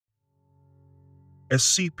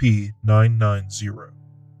SCP-990.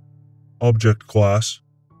 Object Class: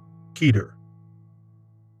 Keter.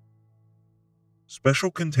 Special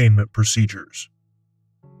Containment Procedures.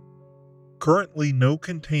 Currently, no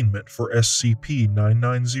containment for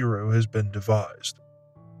SCP-990 has been devised.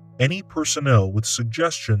 Any personnel with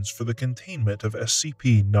suggestions for the containment of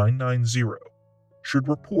SCP-990 should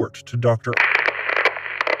report to Dr.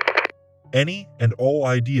 Any and all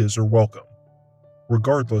ideas are welcome,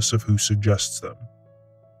 regardless of who suggests them.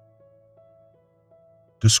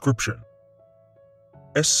 Description: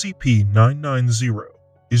 SCP-990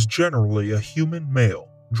 is generally a human male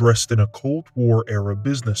dressed in a Cold War-era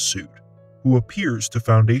business suit who appears to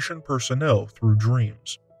Foundation personnel through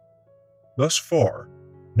dreams. Thus far,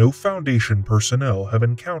 no Foundation personnel have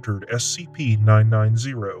encountered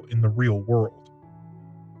SCP-990 in the real world.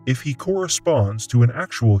 If he corresponds to an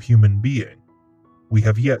actual human being, we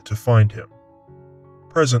have yet to find him.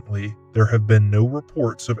 Presently, there have been no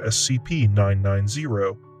reports of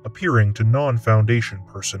SCP-990 appearing to non-Foundation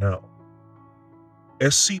personnel.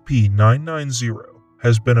 SCP-990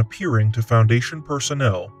 has been appearing to Foundation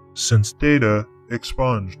personnel since data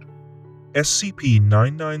expunged.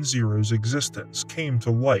 SCP-990's existence came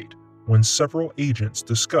to light when several agents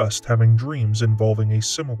discussed having dreams involving a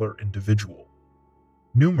similar individual.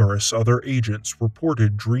 Numerous other agents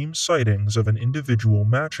reported dream sightings of an individual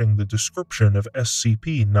matching the description of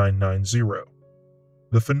SCP-990.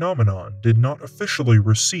 The phenomenon did not officially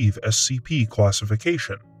receive SCP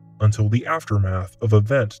classification until the aftermath of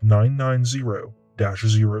Event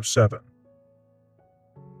 990-07.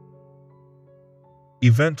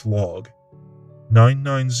 Event Log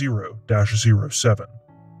 990-07.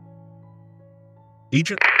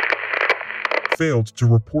 Agent failed to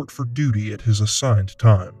report for duty at his assigned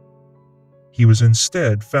time. He was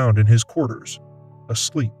instead found in his quarters,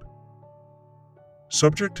 asleep.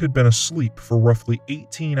 Subject had been asleep for roughly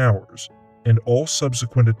 18 hours, and all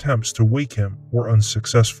subsequent attempts to wake him were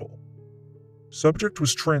unsuccessful. Subject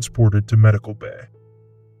was transported to medical bay.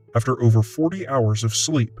 After over 40 hours of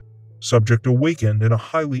sleep, Subject awakened in a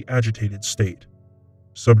highly agitated state.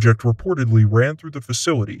 Subject reportedly ran through the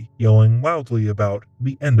facility, yelling loudly about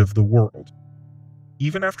the end of the world.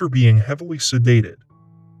 Even after being heavily sedated,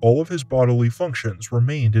 all of his bodily functions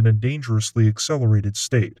remained in a dangerously accelerated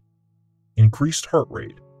state. Increased heart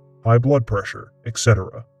rate, high blood pressure,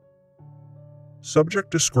 etc. Subject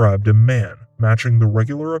described a man matching the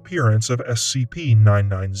regular appearance of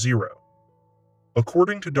SCP-990.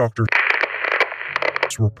 According to Dr.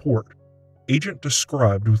 report, Agent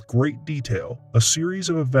described with great detail a series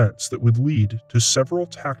of events that would lead to several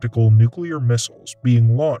tactical nuclear missiles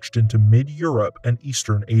being launched into mid-Europe and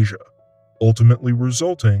Eastern Asia, ultimately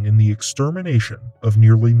resulting in the extermination of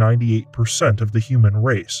nearly 98% of the human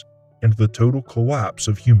race and the total collapse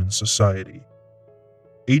of human society.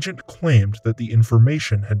 Agent claimed that the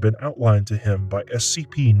information had been outlined to him by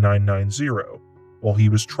SCP-990 while he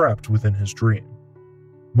was trapped within his dream.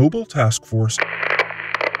 Mobile Task Force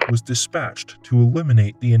was dispatched to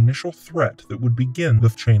eliminate the initial threat that would begin the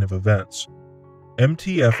chain of events.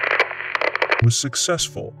 MTF was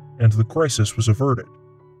successful and the crisis was averted.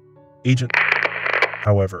 Agent,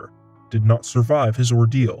 however, did not survive his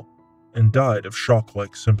ordeal and died of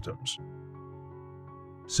shock-like symptoms.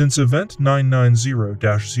 Since Event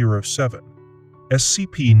 990-07,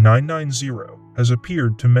 SCP-990 has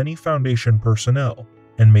appeared to many Foundation personnel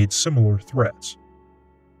and made similar threats.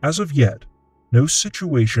 As of yet, no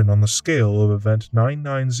situation on the scale of Event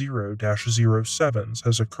 990-07's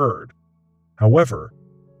has occurred. However,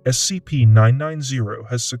 SCP-990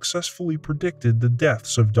 has successfully predicted the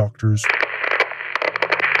deaths of Doctors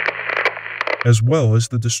as well as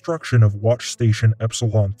the destruction of Watch Station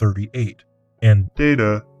Epsilon-38 and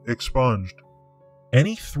data expunged.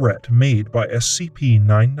 Any threat made by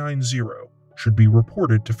SCP-990 should be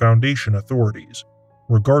reported to Foundation authorities,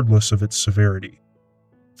 regardless of its severity.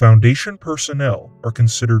 Foundation personnel are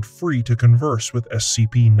considered free to converse with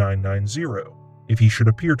SCP-990 if he should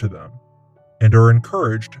appear to them, and are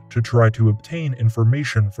encouraged to try to obtain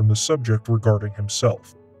information from the subject regarding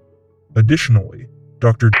himself. Additionally,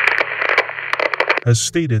 Dr. has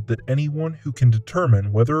stated that anyone who can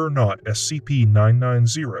determine whether or not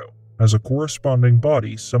SCP-990 has a corresponding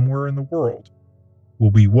body somewhere in the world will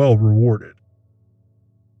be well rewarded.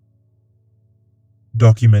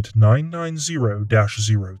 Document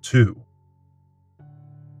 990-02.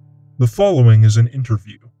 The following is an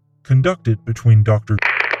interview conducted between Dr.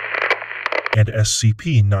 and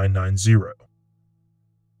SCP-990.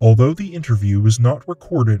 Although the interview was not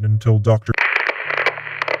recorded until Dr.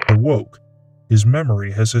 awoke, his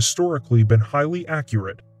memory has historically been highly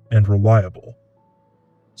accurate and reliable.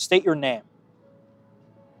 State your name.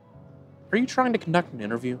 Are you trying to conduct an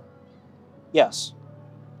interview? Yes.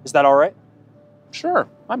 Is that all right? Sure,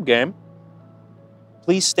 I'm game.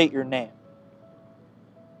 Please state your name.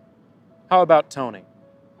 How about Tony?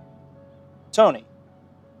 Tony.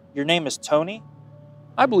 Your name is Tony?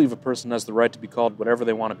 I believe a person has the right to be called whatever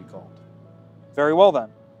they want to be called. Very well then.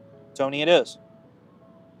 Tony it is.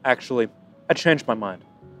 Actually, I changed my mind.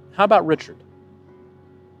 How about Richard?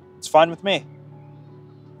 It's fine with me.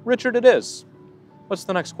 Richard it is. What's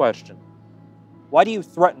the next question? Why do you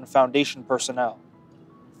threaten Foundation personnel?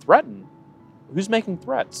 Threaten? Who's making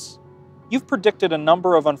threats? You've predicted a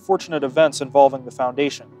number of unfortunate events involving the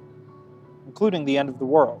Foundation, including the end of the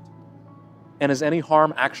world. And has any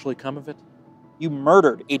harm actually come of it? You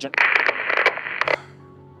murdered Agent...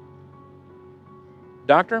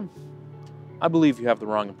 Doctor, I believe you have the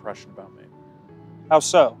wrong impression about me. How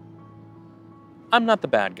so? I'm not the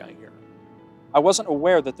bad guy here. I wasn't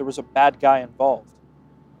aware that there was a bad guy involved.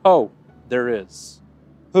 Oh, there is.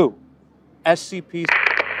 Who? SCP...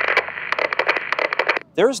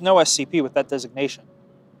 There is no SCP with that designation,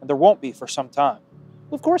 and there won't be for some time.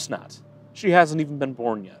 Well, of course not. She hasn't even been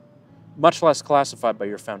born yet, much less classified by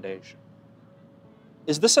your Foundation.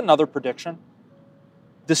 Is this another prediction?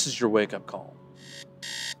 This is your wake-up call.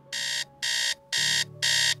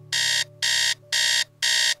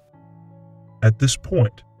 At this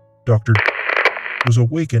point, Dr. was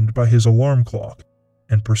awakened by his alarm clock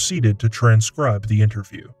and proceeded to transcribe the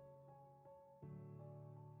interview.